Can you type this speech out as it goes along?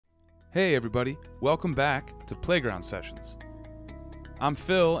Hey everybody, welcome back to Playground Sessions. I'm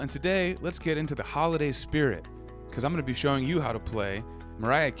Phil, and today let's get into the holiday spirit, because I'm going to be showing you how to play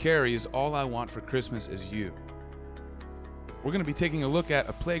Mariah Carey's All I Want for Christmas Is You. We're going to be taking a look at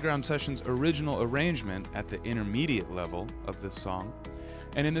a Playground Sessions original arrangement at the intermediate level of this song,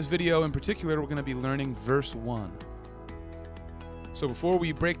 and in this video in particular we're going to be learning verse 1. So before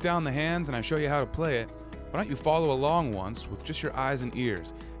we break down the hands and I show you how to play it, why don't you follow along once with just your eyes and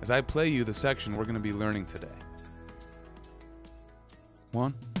ears as I play you the section we're going to be learning today.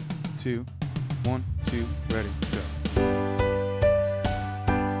 1, 2, 1, 2, ready, go.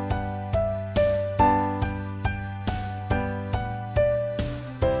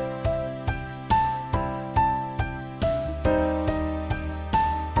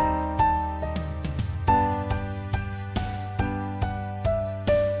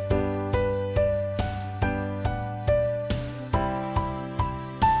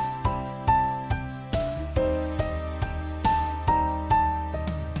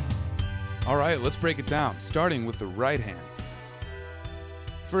 Alright, let's break it down, starting with the right hand.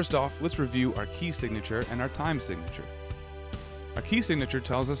 First off, let's review our key signature and our time signature. Our key signature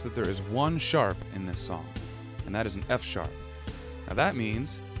tells us that there is one sharp in this song, and that is an F sharp. Now that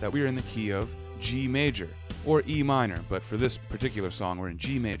means that we are in the key of G major, or E minor, but for this particular song we're in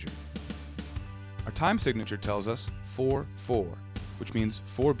G major. Our time signature tells us 4/4, which means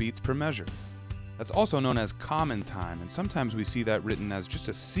 4 beats per measure. That's also known as common time, and sometimes we see that written as just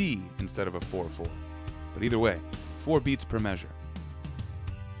a C instead of a 4/4. But either way, 4 beats per measure.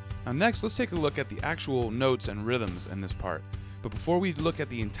 Now next, let's take a look at the actual notes and rhythms in this part. But before we look at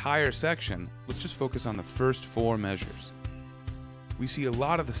the entire section, let's just focus on the first 4 measures. We see a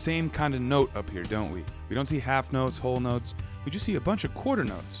lot of the same kind of note up here, don't we? We don't see half notes, whole notes, we just see a bunch of quarter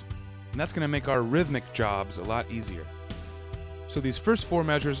notes. And that's going to make our rhythmic jobs a lot easier. So these first 4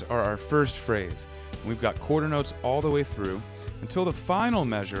 measures are our first phrase. And we've got quarter notes all the way through until the final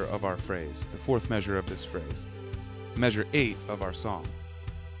measure of our phrase, the 4th measure of this phrase, measure 8 of our song.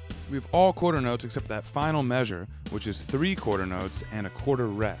 We have all quarter notes except that final measure, which is 3 quarter notes and a quarter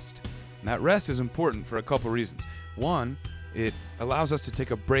rest. And that rest is important for a couple reasons. One, it allows us to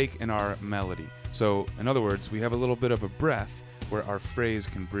take a break in our melody. So, in other words, we have a little bit of a breath where our phrase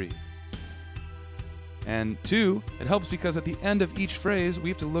can breathe. And 2, it helps because at the end of each phrase, we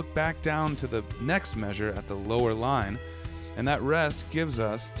have to look back down to the next measure at the lower line, and that rest gives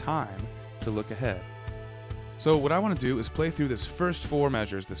us time to look ahead. So what I want to do is play through this first 4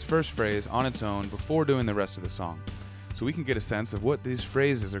 measures, this first phrase on its own before doing the rest of the song, so we can get a sense of what these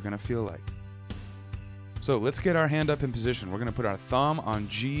phrases are going to feel like. So let's get our hand up in position. We're going to put our thumb on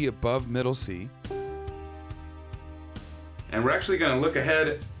G above middle C, and we're actually going to look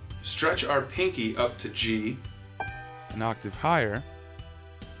ahead, stretch our pinky up to G, an octave higher,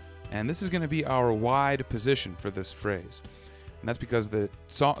 and this is going to be our wide position for this phrase. And that's because the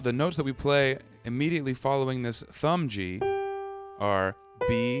notes that we play immediately following this thumb G are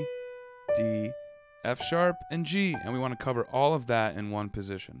B, D, F sharp, and G, and we want to cover all of that in one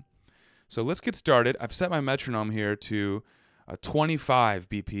position. So let's get started. I've set my metronome here to 25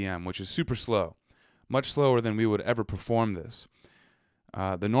 BPM, which is super slow, much slower than we would ever perform this.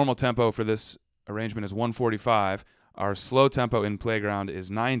 The normal tempo for this arrangement is 145. Our slow tempo in Playground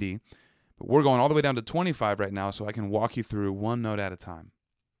is 90. But we're going all the way down to 25 right now, so I can walk you through one note at a time.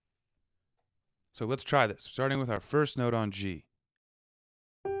 So let's try this, starting with our first note on G.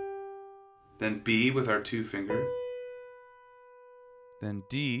 Then B with our 2 finger. Then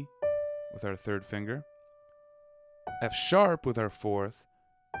D with our 3rd finger. F sharp with our 4th.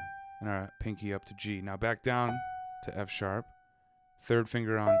 And our pinky up to G. Now back down to F sharp. 3rd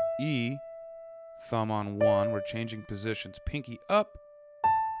finger on E, thumb on 1. We're changing positions. Pinky up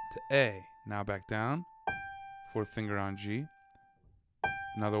to A. Now back down. 4th finger on G.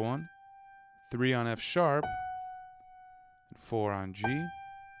 Another one. 3 on F sharp. And 4 on G.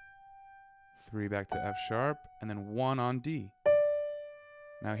 3 back to F sharp. And then 1 on D.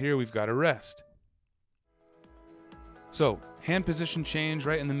 Now here we've got a rest. So, hand position change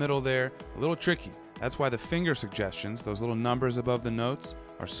right in the middle there. A little tricky. That's why the finger suggestions, those little numbers above the notes,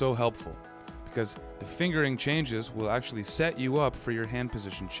 are so helpful, because the fingering changes will actually set you up for your hand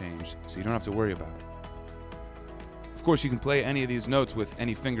position change, so you don't have to worry about it. Of course, you can play any of these notes with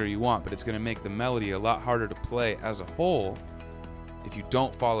any finger you want, but it's going to make the melody a lot harder to play as a whole if you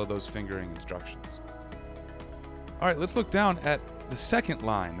don't follow those fingering instructions. All right, let's look down at the second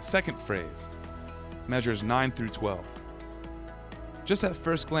line, the second phrase, measures 9 through 12. Just at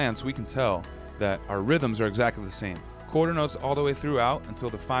first glance, we can tell that our rhythms are exactly the same. Quarter notes all the way throughout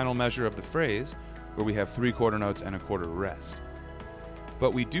until the final measure of the phrase, where we have 3 quarter notes and a quarter rest.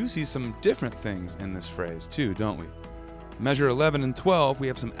 But we do see some different things in this phrase too, don't we? Measure 11 and 12, we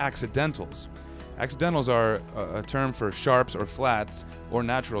have some accidentals. Accidentals are a term for sharps or flats or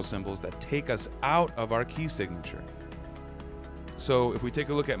natural symbols that take us out of our key signature. So if we take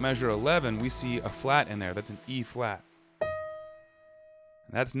a look at measure 11, we see a flat in there. That's an E flat.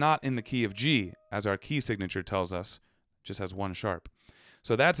 That's not in the key of G, as our key signature tells us, it just has one sharp.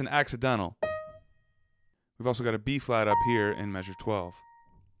 So that's an accidental. We've also got a B flat up here in measure 12.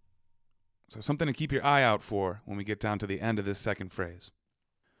 So something to keep your eye out for when we get down to the end of this second phrase.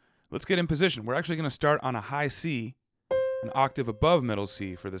 Let's get in position. We're actually going to start on a high C, an octave above middle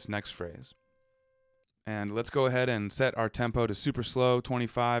C for this next phrase. And let's go ahead and set our tempo to super slow,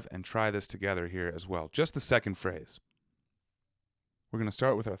 25, and try this together here as well. Just the second phrase. We're going to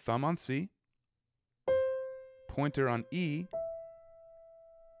start with our thumb on C, pointer on E,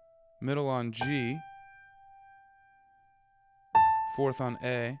 middle on G, fourth on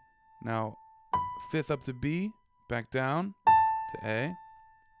A. Now, fifth up to B, back down to A,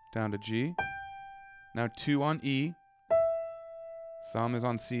 down to G. Now 2 on E. Thumb is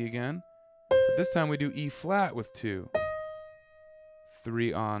on C again. But this time we do E flat with 2.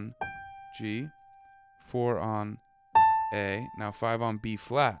 3 on G. 4 on A. Now 5 on B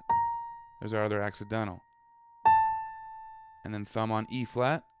flat. There's our other accidental. And then thumb on E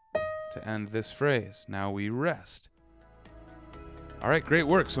flat to end this phrase. Now we rest. All right, great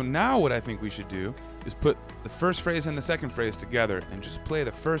work. So now what I think we should do is put the first phrase and the second phrase together and just play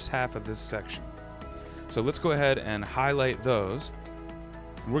the first half of this section. So let's go ahead and highlight those.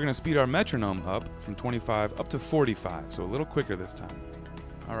 And we're going to speed our metronome up from 25 up to 45, so a little quicker this time.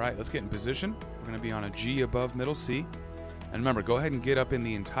 All right, let's get in position. We're going to be on a G above middle C. And remember, go ahead and get up in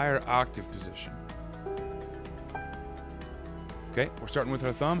the entire octave position. Okay, we're starting with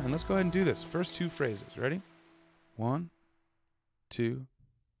our thumb, and let's go ahead and do this. First two phrases. Ready? 1, 2,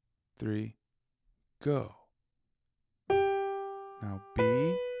 3, go. Now B,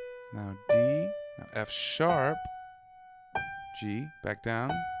 now D, now F sharp, G, back down.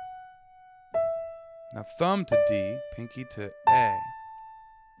 Now thumb to D, pinky to A.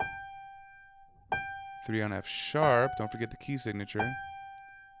 3 on F sharp, don't forget the key signature.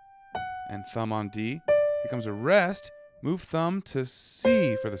 And thumb on D. Here comes a rest. Move thumb to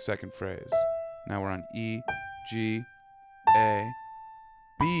C for the second phrase. Now we're on E, G, A,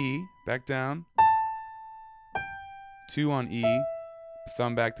 B, back down. 2 on E,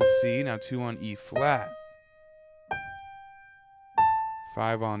 thumb back to C, now 2 on E flat.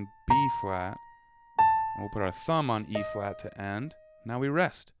 5 on B flat, and we'll put our thumb on E flat to end. Now we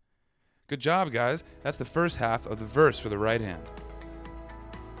rest. Good job, guys. That's the first half of the verse for the right hand.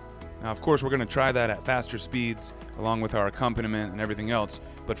 Now, of course, we're going to try that at faster speeds, along with our accompaniment and everything else.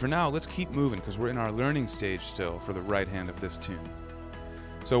 But for now, let's keep moving, because we're in our learning stage still for the right hand of this tune.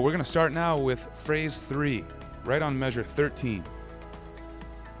 So we're going to start now with phrase 3, right on measure 13.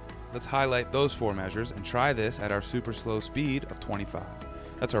 Let's highlight those 4 measures and try this at our super slow speed of 25.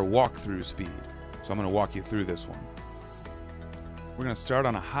 That's our walk-through speed. So I'm going to walk you through this one. We're going to start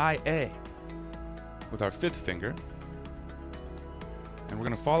on a high A with our 5th finger. And we're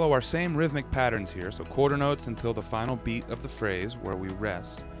going to follow our same rhythmic patterns here, so quarter notes until the final beat of the phrase where we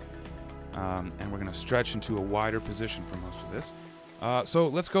rest. And we're going to stretch into a wider position for most of this. So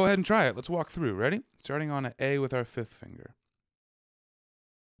let's go ahead and try it. Let's walk through. Ready? Starting on an A with our 5th finger.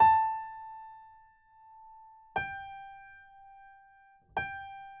 A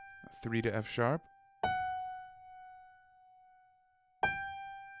 3 to F sharp.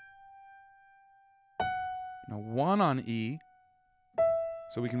 Now 1 on E.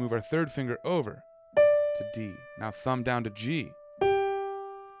 So we can move our 3rd finger over to D. Now thumb down to G.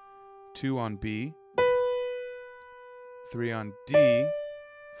 2 on B. 3 on D.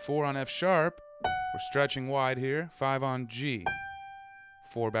 4 on F sharp. We're stretching wide here. 5 on G.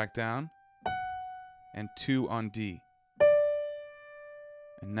 4 back down. And 2 on D.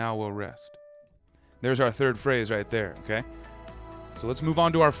 And now we'll rest. There's our 3rd phrase right there, okay? So let's move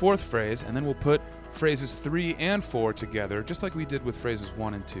on to our 4th phrase, and then we'll put phrases 3 and 4 together, just like we did with phrases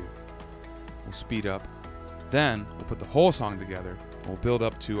 1 and 2. We'll speed up. Then we'll put the whole song together, and we'll build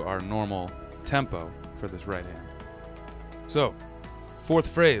up to our normal tempo for this right hand. So, 4th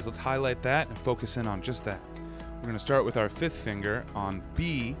phrase, let's highlight that and focus in on just that. We're going to start with our 5th finger on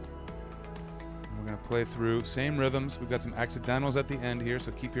B. And we're going to play through, same rhythms. We've got some accidentals at the end here,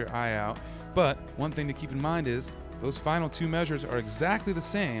 so keep your eye out. But one thing to keep in mind is those final 2 measures are exactly the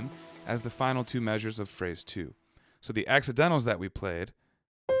same as the final 2 measures of phrase 2. So the accidentals that we played,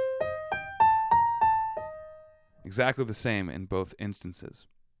 exactly the same in both instances.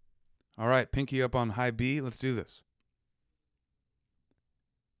 All right, pinky up on high B, let's do this.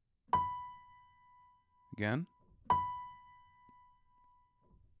 again.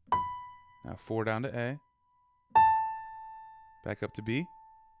 Now 4 down to A. Back up to B.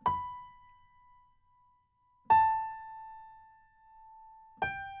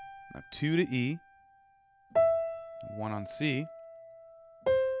 Now 2 to E. 1 on C.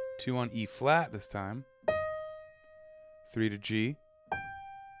 2 on E flat this time. 3 to G.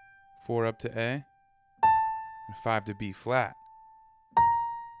 4 up to A. And 5 to B flat.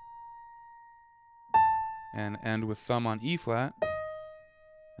 And end with thumb on E flat.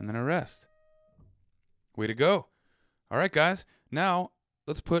 And then a rest. Way to go. All right, guys. Now,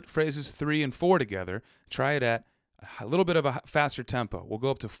 let's put phrases 3 and 4 together. Try it at a little bit of a faster tempo. We'll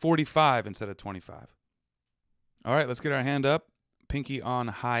go up to 45 instead of 25. All right, let's get our hand up. Pinky on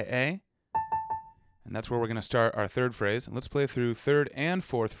high A. And that's where we're going to start our third phrase. And let's play through third and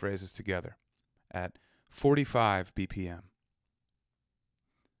fourth phrases together at 45 BPM.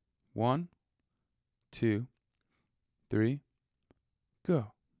 1, 2, 3,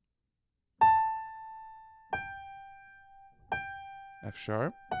 go. F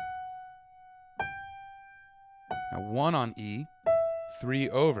sharp. Now 1 on E, 3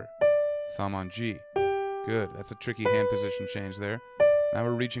 over, thumb on G. Good, that's a tricky hand position change there. Now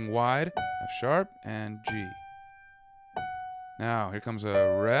we're reaching wide, F sharp and G. Now here comes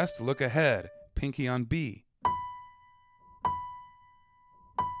a rest, look ahead, pinky on B.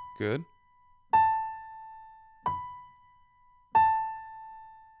 Good.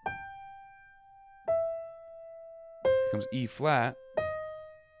 Here comes E flat.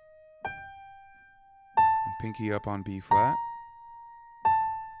 And pinky up on B flat.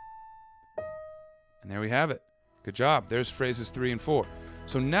 And there we have it. Good job. There's phrases 3 and 4.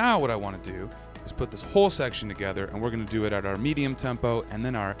 So now what I want to do is put this whole section together, and we're going to do it at our medium tempo and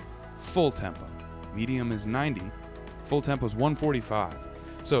then our full tempo. Medium is 90, full tempo is 145.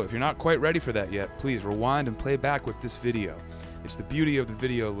 So if you're not quite ready for that yet, please rewind and play back with this video. It's the beauty of the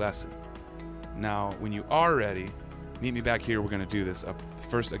video lesson. Now, when you are ready, meet me back here. We're going to do this up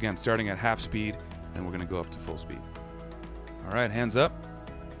first, again, starting at half speed, and we're going to go up to full speed. All right, hands up.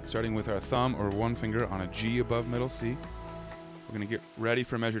 Starting with our thumb or one finger on a G above middle C. We're going to get ready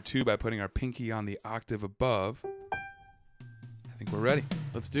for measure 2 by putting our pinky on the octave above. I think we're ready.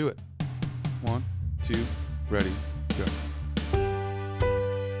 Let's do it. 1, 2, ready, go.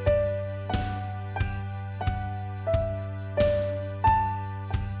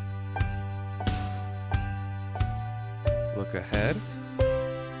 Look ahead.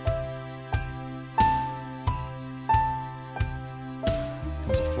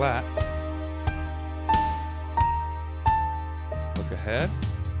 Comes a flat. Look ahead.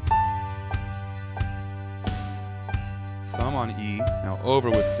 Thumb on E. Now over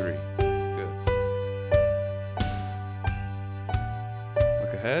with 3. Good.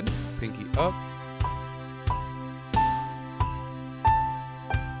 Look ahead. Pinky up.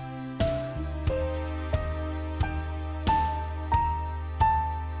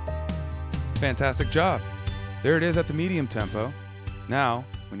 Fantastic job. There it is at the medium tempo. Now,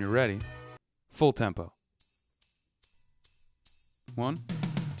 when you're ready, full tempo. 1,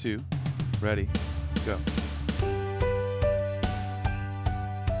 2, ready, go.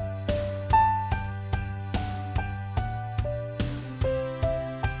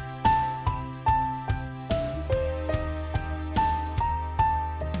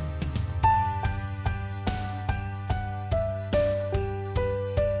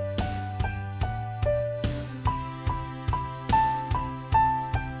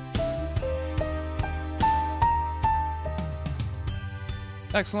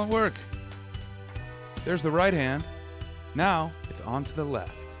 Excellent work. There's the right hand. Now it's on to the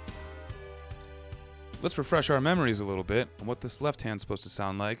left. Let's refresh our memories a little bit on what this left hand's supposed to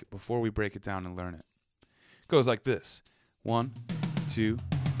sound like before we break it down and learn it. It goes like this. 1, 2,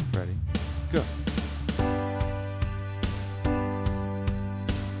 ready, go.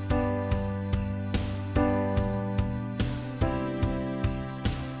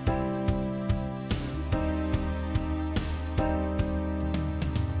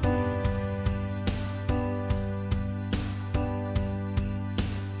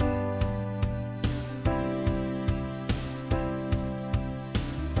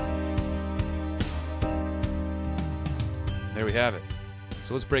 There we have it.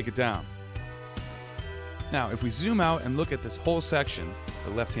 So let's break it down. Now, if we zoom out and look at this whole section,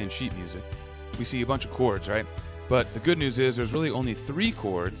 the left-hand sheet music, we see a bunch of chords, right? But the good news is there's really only 3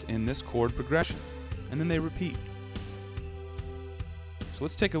 chords in this chord progression, and then they repeat. So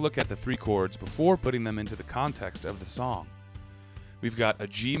let's take a look at the 3 chords before putting them into the context of the song. We've got a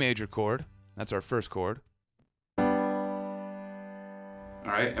G major chord. That's our first chord. All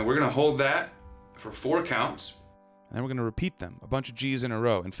right, and we're going to hold that for 4 counts, and then we're going to repeat them, a bunch of G's in a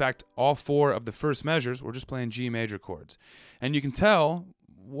row. In fact, all 4 of the first measures, we're just playing G major chords. And you can tell,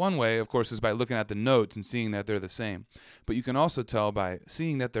 one way, of course, is by looking at the notes and seeing that they're the same. But you can also tell by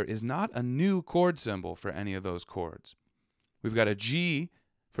seeing that there is not a new chord symbol for any of those chords. We've got a G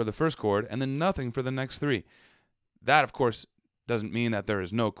for the first chord and then nothing for the next 3. That, of course, doesn't mean that there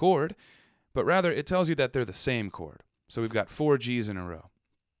is no chord, but rather it tells you that they're the same chord. So we've got 4 G's in a row.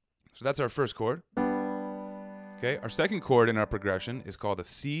 So that's our first chord. Okay, our second chord in our progression is called a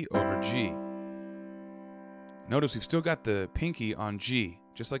C over G. Notice we've still got the pinky on G,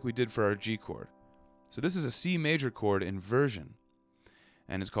 just like we did for our G chord. So this is a C major chord inversion,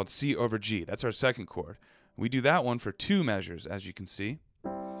 and it's called C over G. That's our second chord. We do that one for 2 measures, as you can see.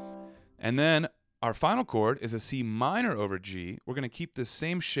 And then our final chord is a C minor over G. We're going to keep this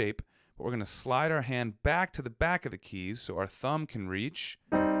same shape, but we're going to slide our hand back to the back of the keys so our thumb can reach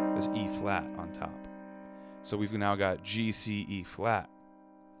this E flat on top. So we've now got G, C, E flat.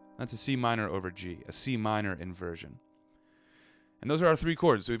 That's a C minor over G, a C minor inversion. And those are our 3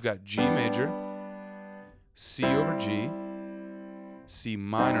 chords. So we've got G major, C over G, C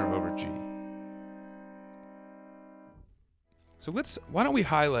minor over G. So why don't we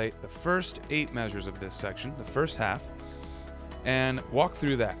highlight the first 8 measures of this section, the first half, and walk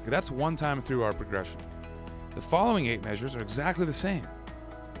through that. That's one time through our progression. The following 8 measures are exactly the same.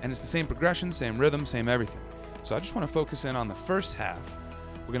 And it's the same progression, same rhythm, same everything. So I just want to focus in on the first half.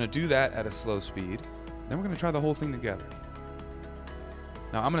 We're going to do that at a slow speed. Then we're going to try the whole thing together.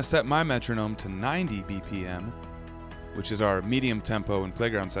 Now I'm going to set my metronome to 90 BPM, which is our medium tempo in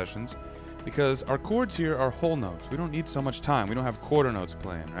playground sessions, because our chords here are whole notes. We don't need so much time. We don't have quarter notes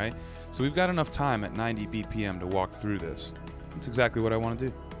playing, right? So we've got enough time at 90 BPM to walk through this. That's exactly what I want to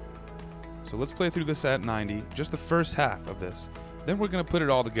do. So let's play through this at 90, just the first half of this. Then we're going to put it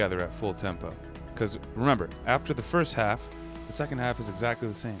all together at full tempo. Because remember, after the first half, the second half is exactly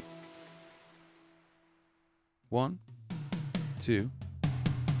the same. 1, 2,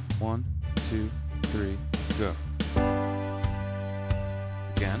 1, 2, 3, go.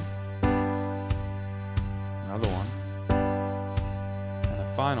 Again. Another one. And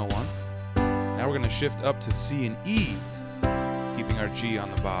a final one. Now we're going to shift up to C and E, keeping our G on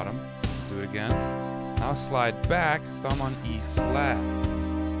the bottom. Do it again. Now slide back, thumb on E flat.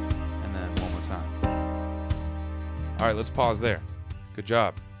 And then one more time. All right, let's pause there. Good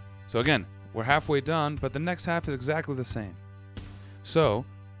job. So again, we're halfway done, but the next half is exactly the same. So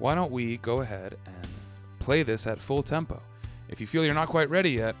why don't we go ahead and play this at full tempo? If you feel you're not quite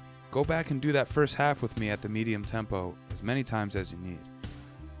ready yet, go back and do that first half with me at the medium tempo as many times as you need.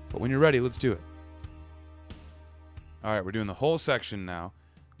 But when you're ready, let's do it. All right, we're doing the whole section now.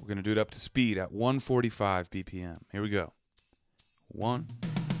 We're going to do it up to speed at 145 BPM. Here we go. 1,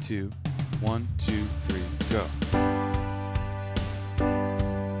 2, 1, 2, 3, go.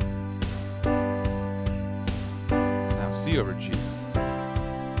 Now C over G.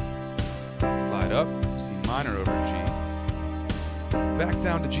 Slide up, C minor over G. Back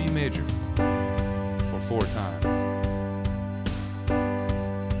down to G major for 4 times.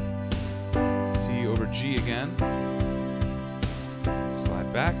 C over G again.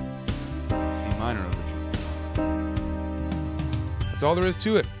 Slide back, C minor over G. That's all there is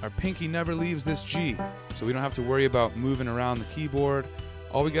to it. Our pinky never leaves this G, so we don't have to worry about moving around the keyboard.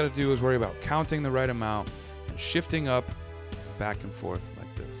 All we got to do is worry about counting the right amount and shifting up, back and forth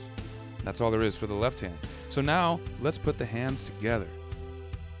like this. That's all there is for the left hand. So now, let's put the hands together.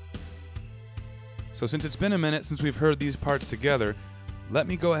 So since it's been a minute since we've heard these parts together, let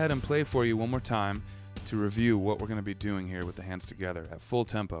me go ahead and play for you one more time to review what we're going to be doing here with the hands together at full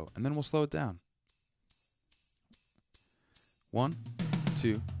tempo, and then we'll slow it down. 1,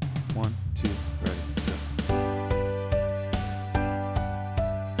 2, 1, 2, ready, go.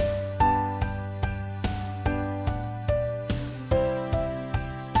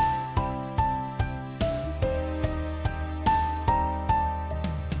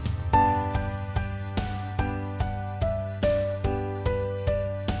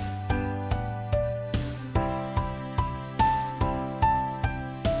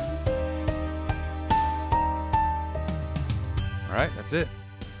 Alright, that's it.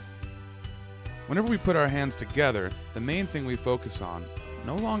 Whenever we put our hands together, the main thing we focus on,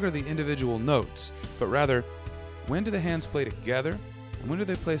 no longer the individual notes, but rather, when do the hands play together, and when do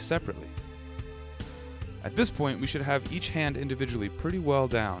they play separately? At this point, we should have each hand individually pretty well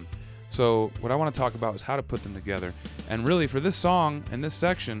down. So what I want to talk about is how to put them together. And really, for this song and this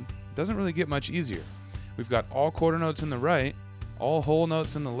section, it doesn't really get much easier. We've got all quarter notes in the right, all whole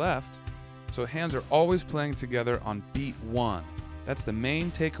notes in the left, so hands are always playing together on beat 1. That's the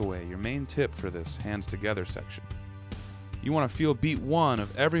main takeaway, your main tip for this hands together section. You want to feel beat 1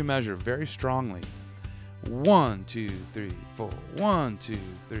 of every measure very strongly. 1, 2, 3, 4. 1, 2,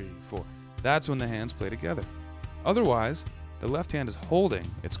 3, 4. That's when the hands play together. Otherwise, the left hand is holding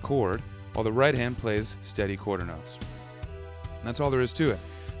its chord while the right hand plays steady quarter notes. And that's all there is to it.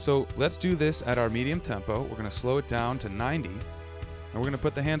 So let's do this at our medium tempo. We're going to slow it down to 90, and we're going to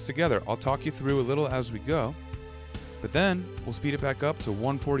put the hands together. I'll talk you through a little as we go, but then we'll speed it back up to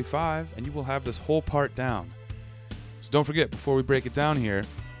 145, and you will have this whole part down. So don't forget, before we break it down here,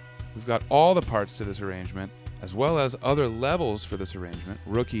 we've got all the parts to this arrangement, as well as other levels for this arrangement,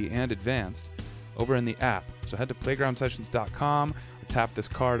 rookie and advanced, over in the app. So head to playgroundsessions.com, or tap this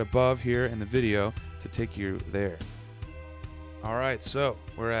card above here in the video to take you there. All right, so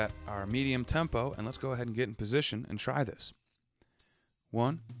we're at our medium tempo, and let's go ahead and get in position and try this.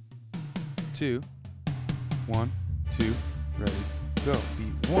 1, 2, 1, 2, ready, go.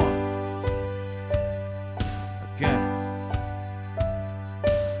 Beat 1. Again.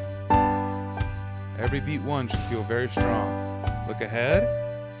 Every beat 1 should feel very strong. Look ahead,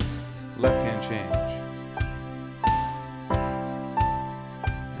 left hand change.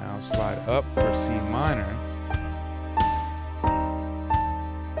 Now slide up for C minor.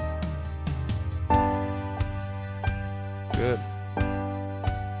 Good.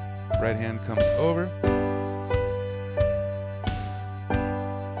 Right hand comes over.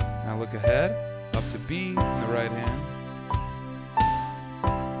 Now look ahead, up to B in the right hand.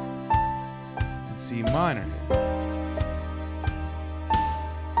 And C minor.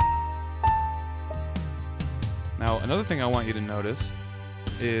 Now another thing I want you to notice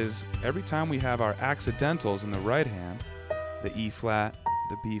is every time we have our accidentals in the right hand, the E flat,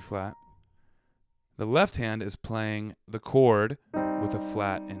 the B flat, the left hand is playing the chord with a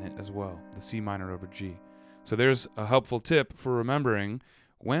flat in it as well, the C minor over G. So there's a helpful tip for remembering,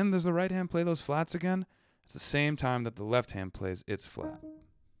 when does the right hand play those flats again? It's the same time that the left hand plays its flat.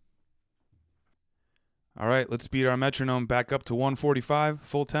 All right, let's speed our metronome back up to 145,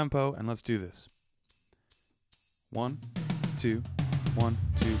 full tempo, and let's do this. 1, 2, 1,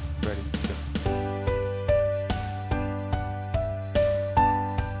 2, ready, go.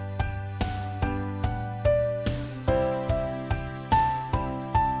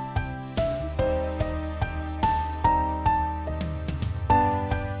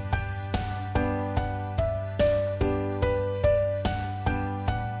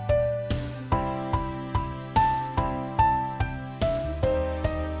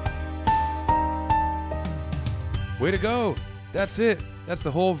 Way to go! That's it. That's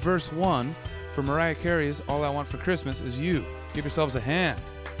the whole verse 1 for Mariah Carey's All I Want for Christmas Is You. Give yourselves a hand.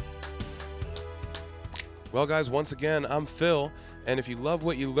 Well guys, once again, I'm Phil, and if you love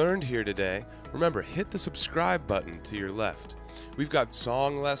what you learned here today, remember, hit the subscribe button to your left. We've got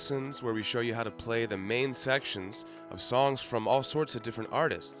song lessons where we show you how to play the main sections of songs from all sorts of different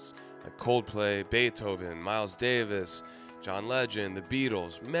artists, like Coldplay, Beethoven, Miles Davis, John Legend, the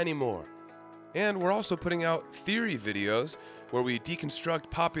Beatles, many more. And we're also putting out theory videos where we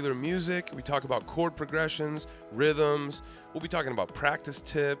deconstruct popular music, we talk about chord progressions, rhythms, we'll be talking about practice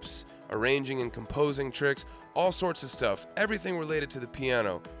tips, arranging and composing tricks, all sorts of stuff, everything related to the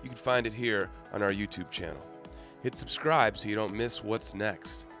piano. You can find it here on our YouTube channel. Hit subscribe so you don't miss what's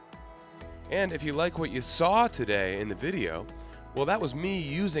next. And if you like what you saw today in the video, well, that was me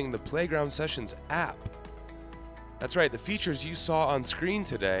using the Playground Sessions app. That's right, the features you saw on screen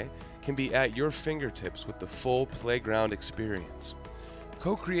today can be at your fingertips with the full playground experience.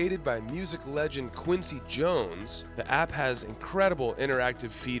 Co-created by music legend Quincy Jones, the app has incredible interactive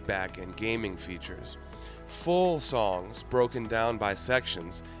feedback and gaming features, full songs broken down by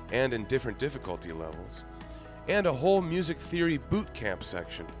sections and in different difficulty levels, and a whole music theory bootcamp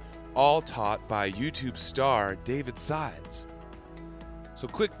section, all taught by YouTube star David Sides. So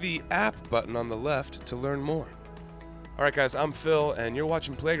click the app button on the left to learn more. Alright guys, I'm Phil, and you're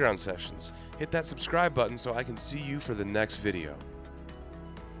watching Playground Sessions. Hit that subscribe button so I can see you for the next video.